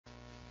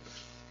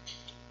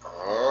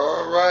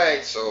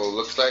right, so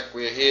looks like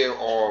we're here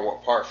on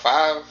what, part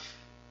 5?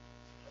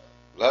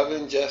 Love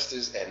and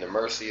justice and the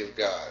mercy of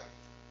God.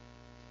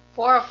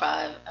 4 or 5,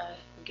 I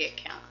forget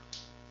count.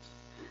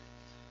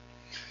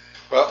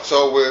 Well,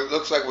 so it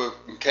looks like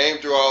we came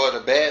through all of the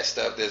bad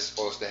stuff that's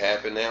supposed to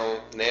happen. Now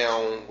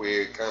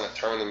we're kind of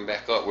turning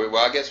back up. Well,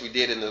 I guess we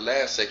did in the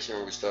last section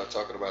when we started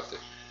talking about the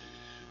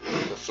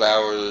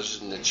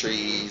flowers and the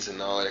trees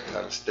and all that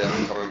kind of stuff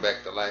coming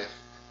back to life.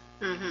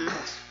 Mm-hmm.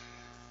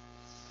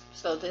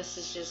 So this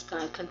is just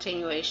kind of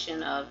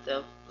continuation of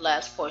the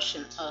last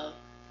portion of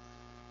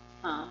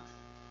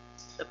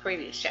the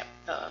previous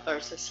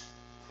verses.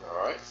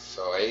 All right,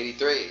 so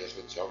 83,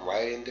 let's jump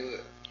right into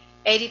it.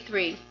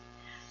 83.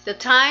 The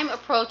time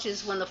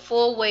approaches when the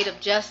full weight of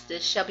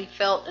justice shall be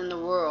felt in the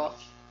world.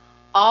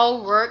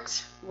 All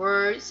works,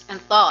 words,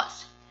 and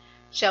thoughts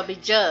shall be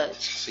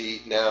judged.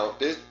 See, now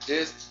this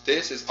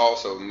is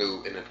also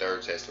new in the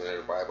Third Testament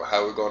of the Bible,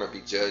 how we're going to be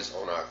judged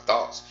on our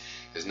thoughts.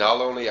 It's not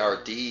only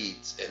our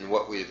deeds and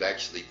what we've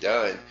actually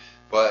done,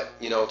 but,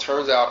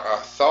 turns out our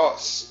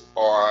thoughts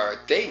are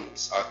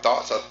things. Our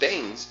thoughts are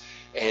things,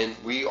 and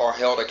we are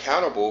held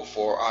accountable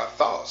for our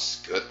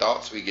thoughts. Good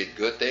thoughts, we get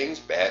good things.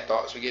 Bad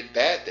thoughts, we get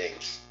bad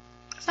things.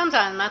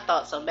 Sometimes my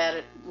thoughts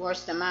are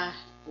worse than my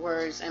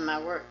words and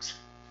my works.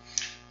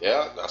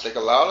 Yeah, I think a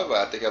lot of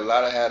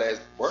how that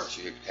works.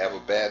 You have a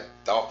bad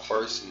thought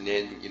first, and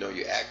then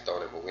you act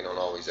on it, but we don't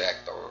always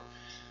act on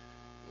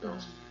it. Mm-hmm.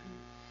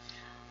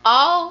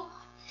 All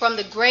from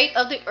the great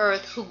of the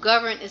earth who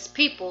govern its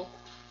people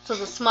to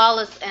the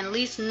smallest and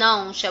least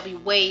known shall be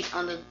weighed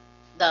on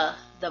the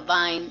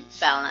divine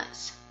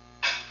balance.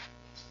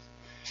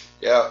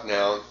 Yeah,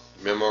 now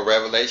remember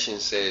Revelation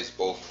says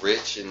both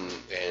rich and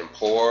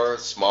poor,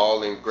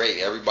 small and great.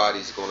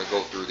 Everybody's going to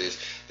go through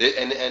this.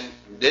 And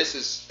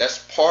that's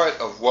part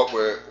of what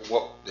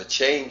the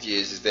change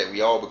is that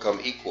we all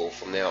become equal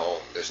from now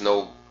on. There's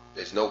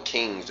no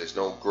kings, there's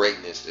no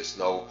greatness, there's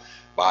no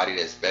body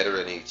that's better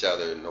than each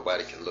other.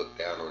 Nobody can look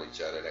down on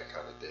each other, that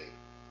kind of thing.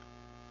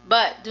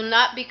 But do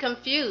not be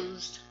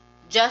confused.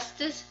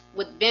 Justice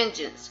with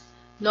vengeance,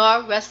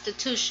 nor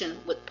restitution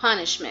with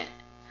punishment.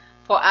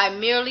 For I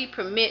merely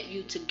permit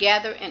you to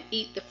gather and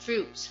eat the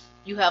fruits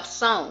you have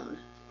sown.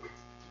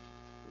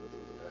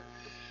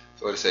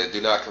 So it said, do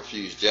not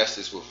confuse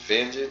justice with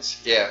vengeance.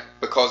 Yeah,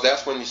 because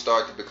that's when you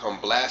start to become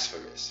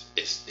blasphemous.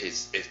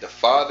 It's the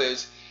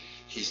Father's.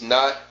 He's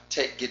not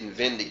getting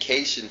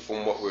vindication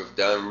from what we've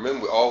done.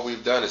 Remember, all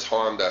we've done is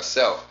harmed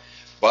ourselves.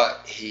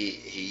 But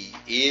he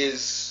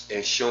is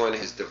ensuring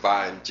his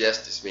divine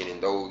justice,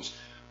 meaning those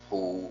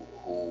who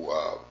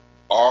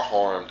are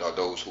harmed are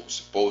those who are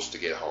supposed to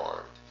get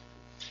harmed.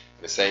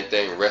 And the same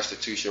thing,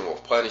 restitution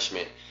with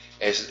punishment.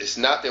 It's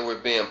not that we're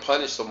being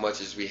punished so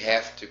much as we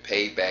have to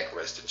pay back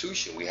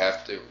restitution. We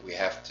have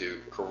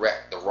to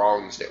correct the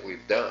wrongs that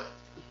we've done.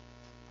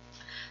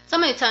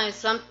 Some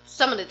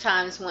of the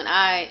times when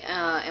I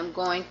am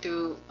going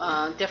through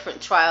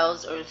different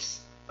trials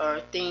or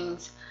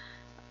things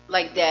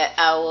like that,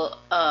 I will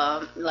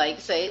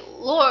say,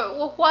 Lord,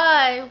 well,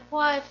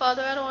 why,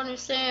 Father? I don't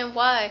understand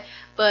why.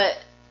 But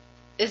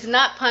it's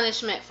not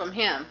punishment from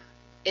Him.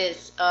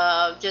 It's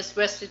just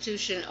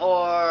restitution,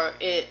 or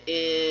it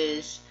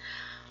is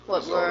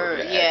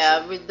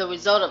the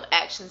result of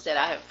actions that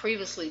I have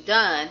previously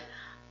done,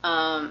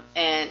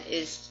 and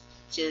it's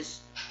just,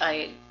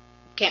 I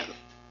can't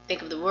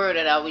think of the word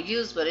that I would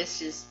use, but it's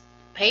just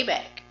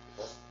payback.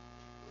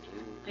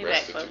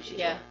 Payback for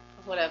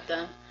what I've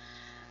done.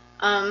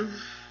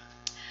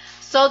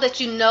 So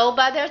that you know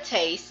by their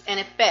taste and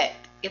effect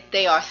if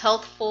they are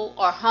healthful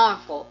or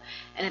harmful,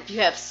 and if you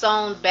have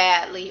sown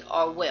badly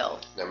or well.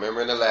 Now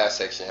remember in the last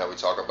section how we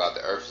talk about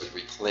the earth will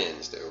be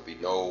cleansed. There will be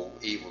no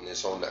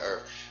evilness on the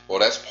earth. Well,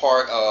 that's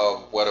part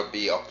of what will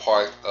be a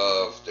part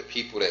of the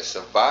people that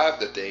survive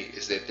the thing,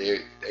 is that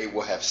they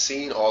will have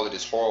seen all of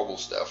this horrible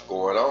stuff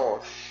going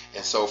on.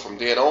 And so from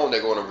then on,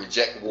 they're going to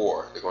reject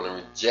war. They're going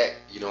to reject,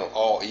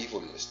 all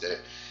evilness. That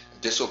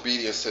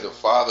disobedience to the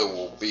Father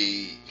will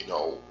be,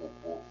 will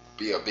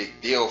be a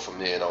big deal from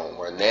then on.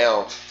 Where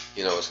now,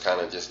 it's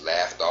kind of just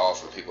laughed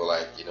off, and people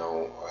like, it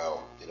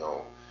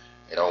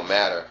don't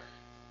matter.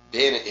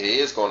 Then it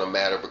is going to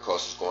matter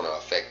because it's going to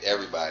affect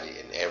everybody,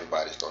 and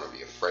everybody's going to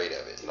be afraid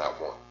of it, and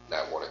not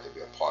want it to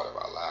be a part of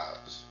our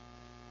lives.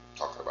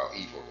 Talking about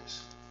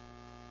evilness.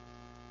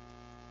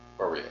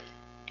 Maria.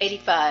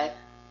 85.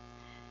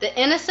 The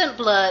innocent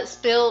blood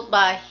spilled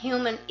by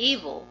human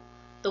evil,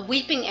 the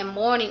weeping and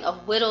mourning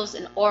of widows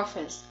and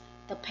orphans,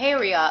 the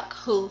patriarch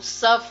who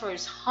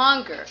suffers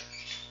hunger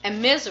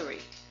and misery,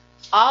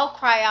 all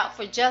cry out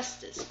for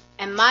justice,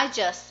 and my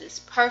justice,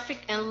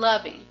 perfect and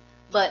loving,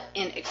 but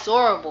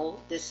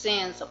inexorable,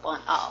 descends upon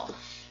all.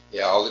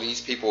 Yeah, all of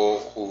these people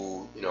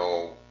who,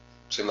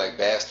 seem like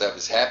bad stuff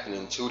is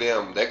happening to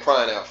them, they're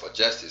crying out for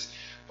justice,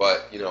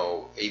 but,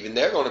 even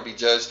they're going to be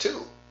judged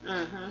too.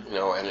 Mm-hmm.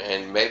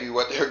 And maybe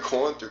what they're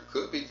going through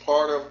could be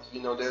part of,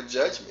 their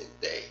judgment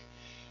day.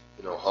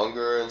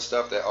 Hunger and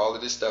stuff, that all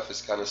of this stuff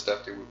is kind of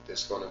stuff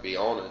that's going to be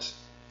on us.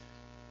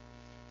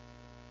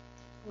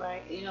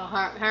 Right.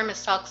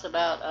 Hermes talks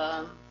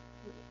about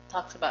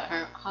talks about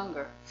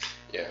hunger.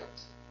 Yeah,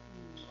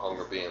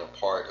 hunger being a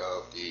part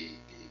of the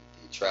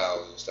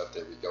trials and stuff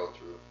that we go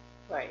through.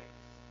 Right.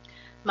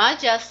 My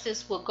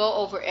justice will go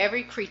over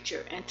every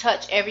creature and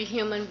touch every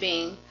human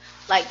being,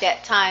 like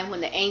that time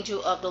when the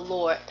angel of the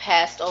Lord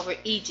passed over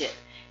Egypt,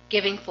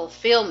 giving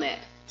fulfillment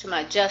to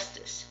my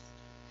justice,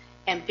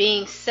 and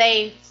being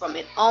saved from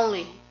it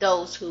only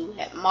those who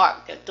had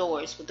marked their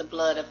doors with the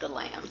blood of the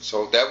Lamb.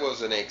 So that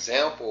was an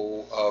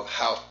example of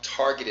how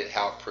targeted,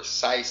 how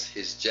precise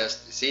his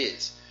justice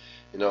is.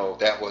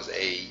 That was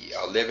a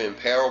living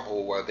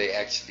parable where they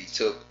actually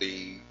took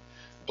the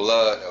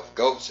blood of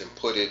goats and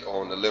put it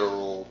on the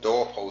literal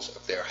doorposts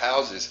of their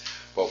houses.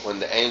 But when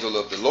the angel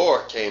of the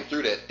Lord came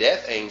through, that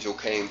death angel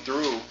came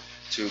through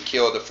to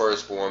kill the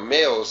firstborn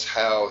males,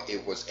 how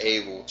it was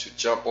able to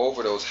jump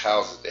over those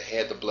houses that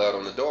had the blood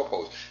on the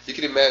doorpost. You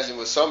can imagine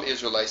with some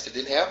Israelites that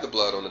didn't have the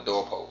blood on the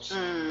doorpost.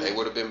 They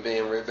would have been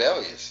being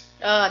rebellious.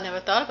 I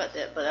never thought about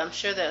that, but I'm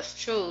sure that's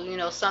true.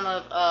 Some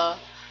of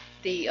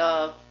the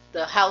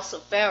house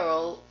of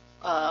Pharaoh,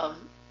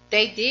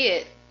 they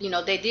did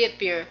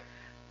fear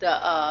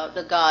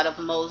the God of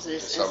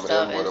Moses and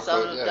stuff, and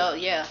some of them,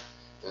 yeah.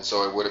 And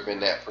so it would have been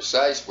that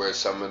precise, where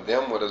some of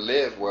them would have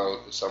lived, well,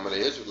 some of the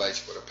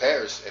Israelites would have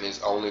perished, and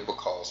it's only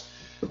because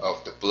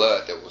of the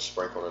blood that was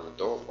sprinkled on the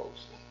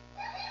doorpost.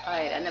 All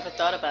right, I never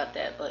thought about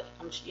that, but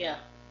yeah.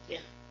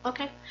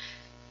 Okay.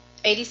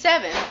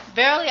 87.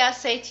 Verily I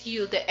say to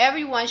you that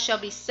everyone shall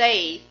be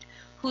saved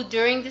who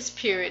during this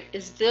period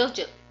is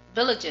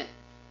diligent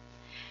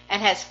and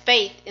has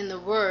faith in the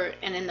word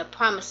and in the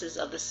promises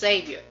of the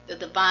Savior, the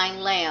divine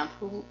Lamb,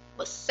 who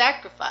was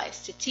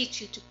sacrificed to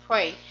teach you to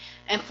pray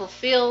and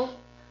fulfill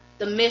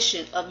the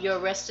mission of your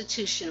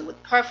restitution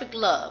with perfect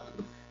love,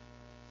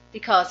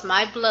 because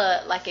my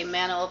blood, like a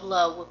mantle of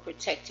love, will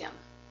protect him.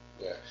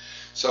 Yeah.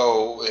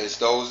 So it's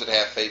those that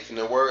have faith in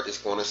the word that's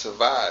going to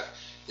survive.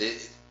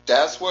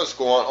 That's what's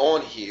going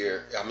on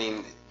here. I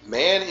mean,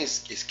 man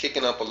is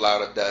kicking up a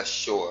lot of dust,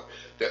 sure.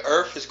 The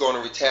earth is going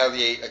to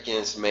retaliate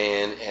against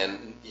man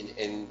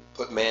and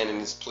put man in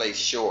his place,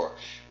 sure.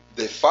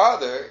 The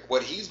Father,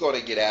 what he's going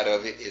to get out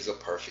of it is a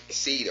perfect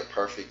seed, a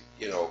perfect,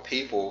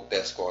 people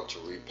that's going to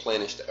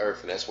replenish the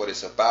earth. And that's what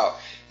it's about.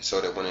 So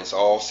that when it's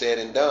all said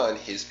and done,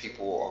 his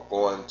people are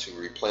going to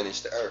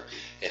replenish the earth.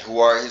 And who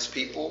are his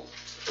people?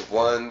 The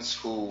ones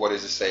who, what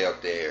does it say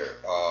up there?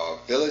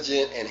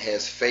 Diligent and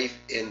has faith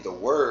in the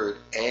word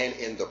and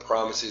in the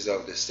promises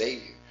of the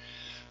Savior.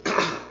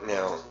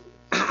 Now,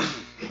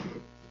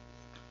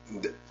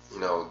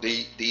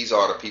 these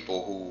are the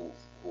people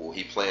who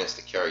he plans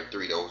to carry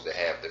through, those that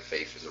have the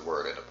faith in the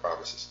word and the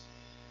promises.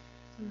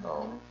 A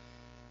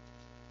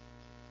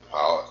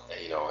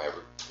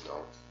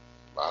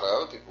lot of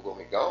other people are going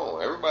to be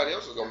gone. Everybody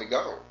else is going to be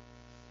gone.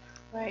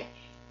 Right.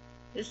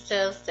 It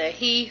says that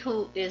he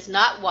who is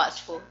not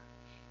watchful,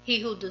 he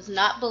who does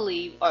not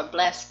believe or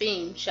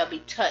blaspheme shall be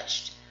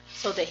touched,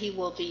 so that he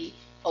will be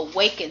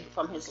awakened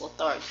from his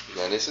lethargy.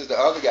 Now this is the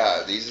other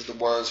guys. These are the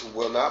ones who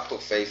will not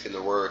put faith in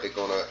the word. They're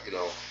going to,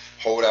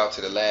 hold out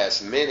to the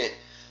last minute,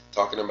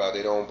 talking about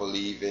they don't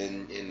believe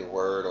in the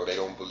word, or they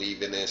don't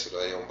believe in this,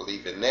 or they don't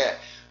believe in that.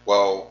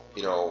 Well,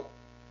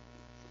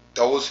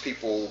 those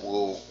people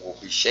will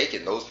be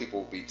shaken. Those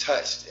people will be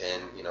touched.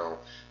 And,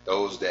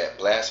 those that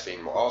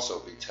blaspheme will also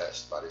be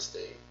touched by this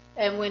thing.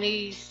 And when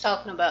he's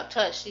talking about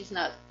touch, he's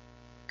not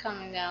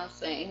coming down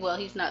saying, well,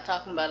 he's not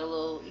talking about a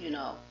little,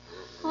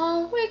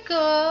 oh, wake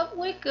up,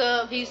 wake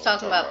up. He's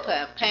talking about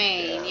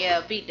pain,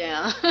 beat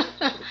down.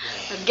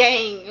 a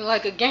gang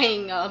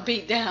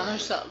beat down or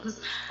something.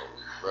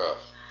 Rough.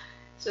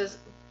 Says,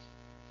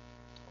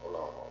 hold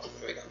on.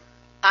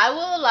 I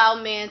will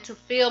allow men to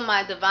feel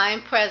my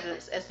divine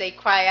presence as they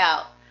cry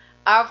out,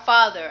 our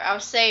Father, our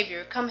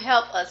Savior, come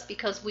help us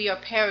because we are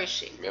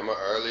perishing. Remember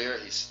earlier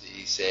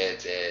he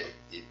said that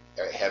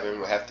heaven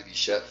will have to be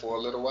shut for a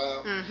little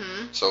while.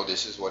 Mm-hmm. So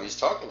this is what he's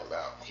talking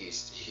about.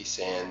 He's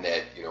saying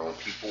that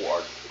people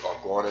are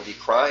going to be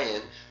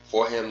crying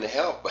for him to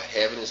help, but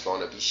heaven is going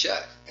to be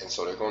shut, and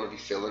so they're going to be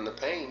feeling the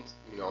pain.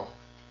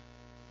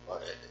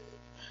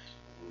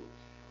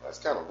 That's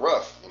kind of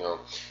rough.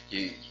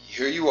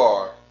 Here you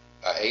are,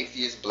 an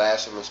atheist,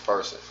 blasphemous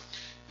person.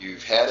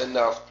 You've had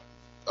enough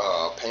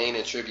pain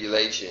and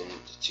tribulation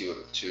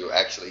to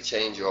actually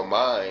change your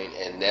mind,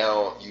 and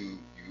now you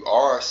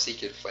are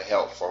seeking for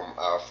help from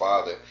our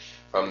Father,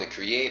 from the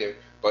Creator,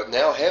 but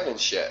now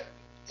heaven's shut,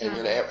 and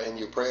and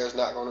your prayer is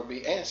not going to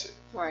be answered.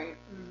 Right.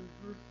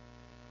 Mm-hmm.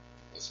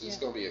 It's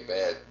going to be a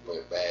bad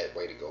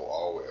way to go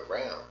all the way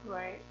around.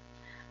 Right.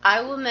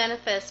 I will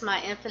manifest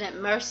my infinite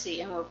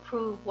mercy and will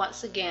prove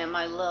once again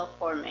my love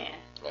for man.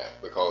 Yeah,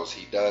 because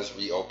he does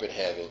reopen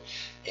heaven,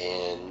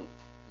 and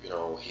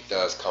he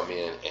does come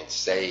in and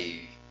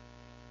save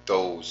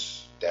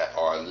those that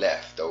are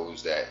left,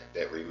 those that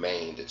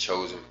remain, the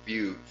chosen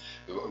few.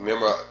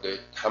 Remember,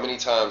 how many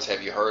times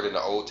have you heard in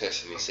the Old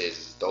Testament it says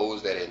it's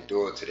those that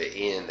endure to the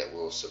end that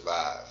will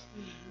survive,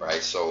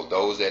 right? So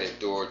those that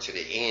endure to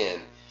the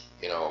end,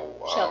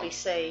 shall be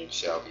saved.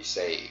 Shall be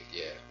saved,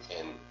 yeah.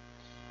 And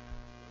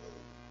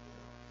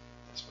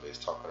That's what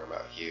it's talking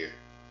about here.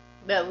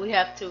 But we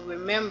have to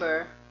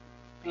remember,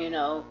 and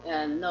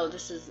no,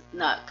 this is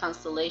not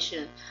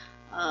constellation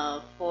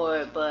for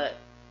it, but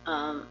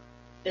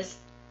it's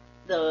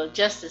the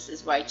justice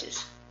is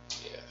righteous.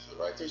 Yeah,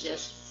 so righteous. The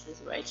justice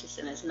is righteous,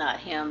 and it's not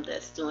him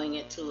that's doing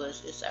it to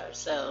us, it's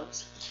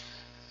ourselves.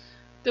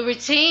 The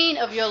routine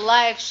of your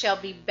life shall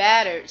be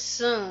battered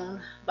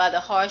soon by the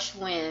harsh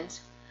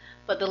winds,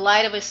 but the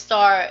light of a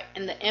star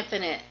in the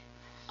infinite,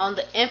 on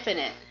the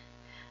infinite,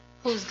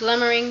 whose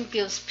glimmering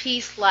gives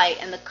peace, light,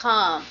 and the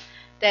calm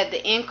that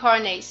the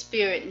incarnate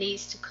spirit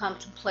needs to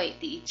contemplate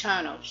the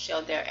eternal,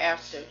 shall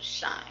thereafter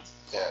shine.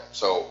 Yeah,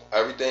 so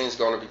everything's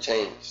going to be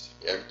changed.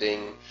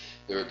 Everything,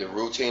 the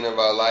routine of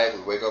our life,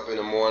 we wake up in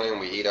the morning,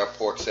 we eat our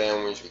pork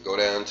sandwich, we go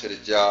down to the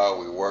job,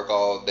 we work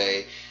all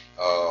day,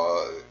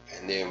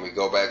 and then we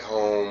go back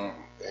home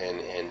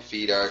and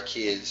feed our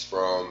kids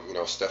from,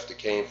 stuff that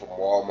came from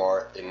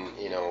Walmart, and,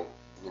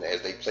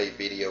 as they play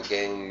video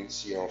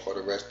games, for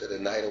the rest of the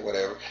night or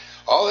whatever.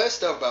 All that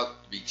stuff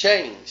about to be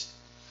changed.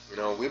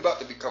 We're about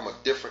to become a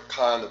different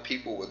kind of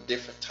people with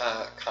different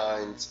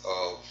kinds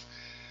of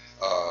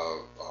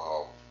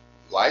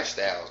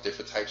lifestyles,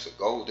 different types of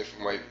goals,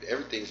 different ways.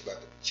 Everything's about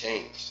to be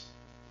changed.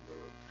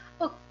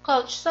 Well,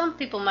 Coach, some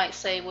people might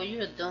say, well,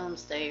 you're a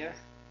doomsdayer.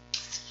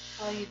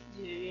 Oh,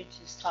 you're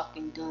just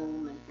talking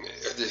doom and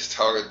just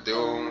talking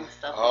doom and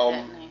stuff of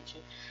that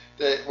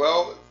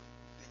nature.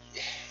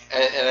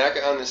 And I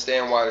can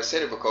understand why they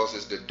said it, because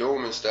it's the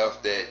doom and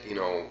stuff that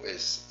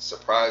is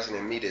surprising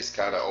to me. That's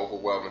kind of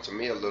overwhelming to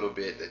me a little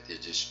bit. That the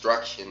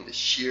destruction, the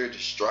sheer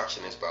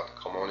destruction, is about to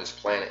come on this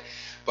planet.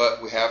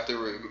 But we have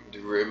to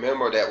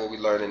remember that what we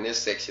learned in this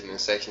section and the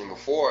section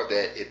before,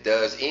 that it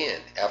does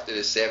end after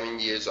the 7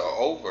 years are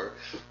over.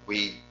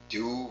 We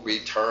do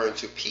return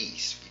to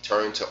peace,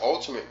 return to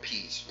ultimate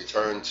peace,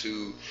 return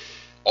to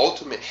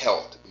ultimate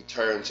health,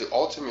 return to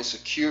ultimate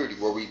security,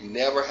 where we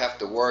never have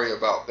to worry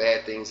about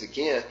bad things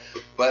again.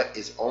 But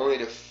it's only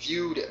the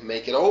few that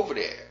make it over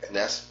there, and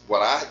that's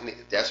what I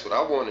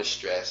want to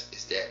stress,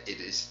 is that it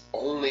is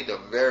only the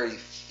very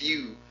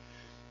few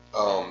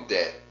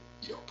that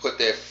put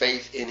their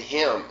faith in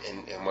Him,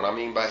 and what I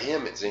mean by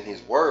Him, it's in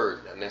His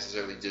Word, not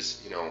necessarily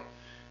just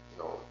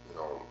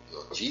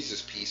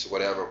Jesus' peace or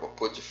whatever, but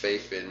put your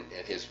faith in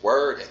His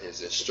Word and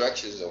His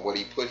instructions and what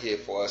He put here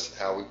for us and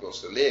how we're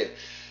supposed to live.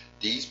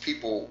 These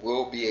people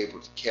will be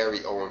able to carry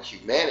on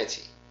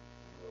humanity.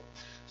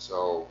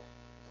 So,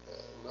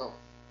 no,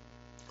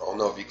 I don't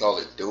know if you call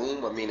it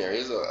doom. I mean, there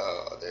is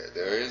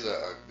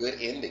a good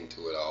ending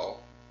to it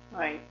all.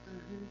 Right.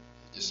 Mm-hmm.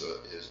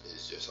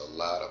 It's just a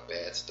lot of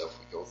bad stuff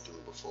we go through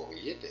before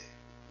we get there.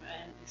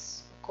 And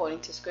it's according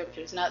to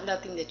Scripture. It's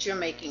nothing that you're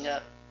making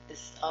up.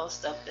 It's all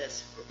stuff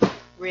that's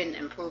written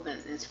and proven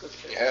in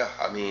Scripture. Yeah,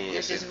 I mean,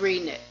 you're just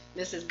reading it.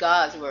 This is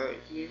God's word.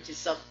 You're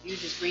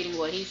just reading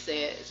what He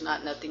said. It's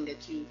not nothing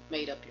that you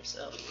made up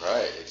yourself.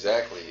 Right,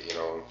 exactly.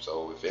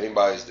 So if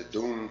anybody's the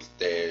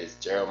doomsday, it's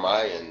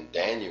Jeremiah and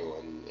Daniel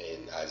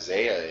and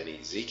Isaiah and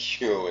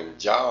Ezekiel and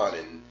John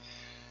and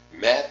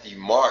Matthew,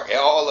 Mark.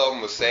 All of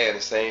them were saying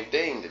the same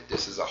thing, that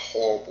this is a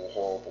horrible,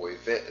 horrible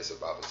event that's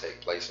about to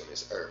take place on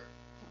this earth.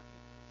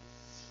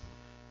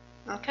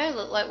 Okay,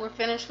 look like we're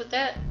finished with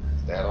that.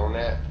 That on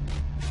that.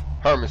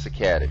 Hermes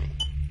Academy.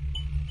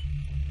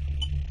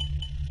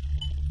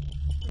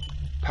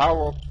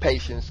 Power,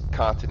 patience,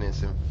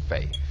 continence, and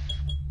faith.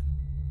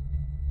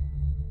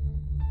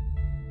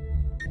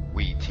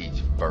 We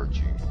teach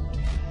virtue.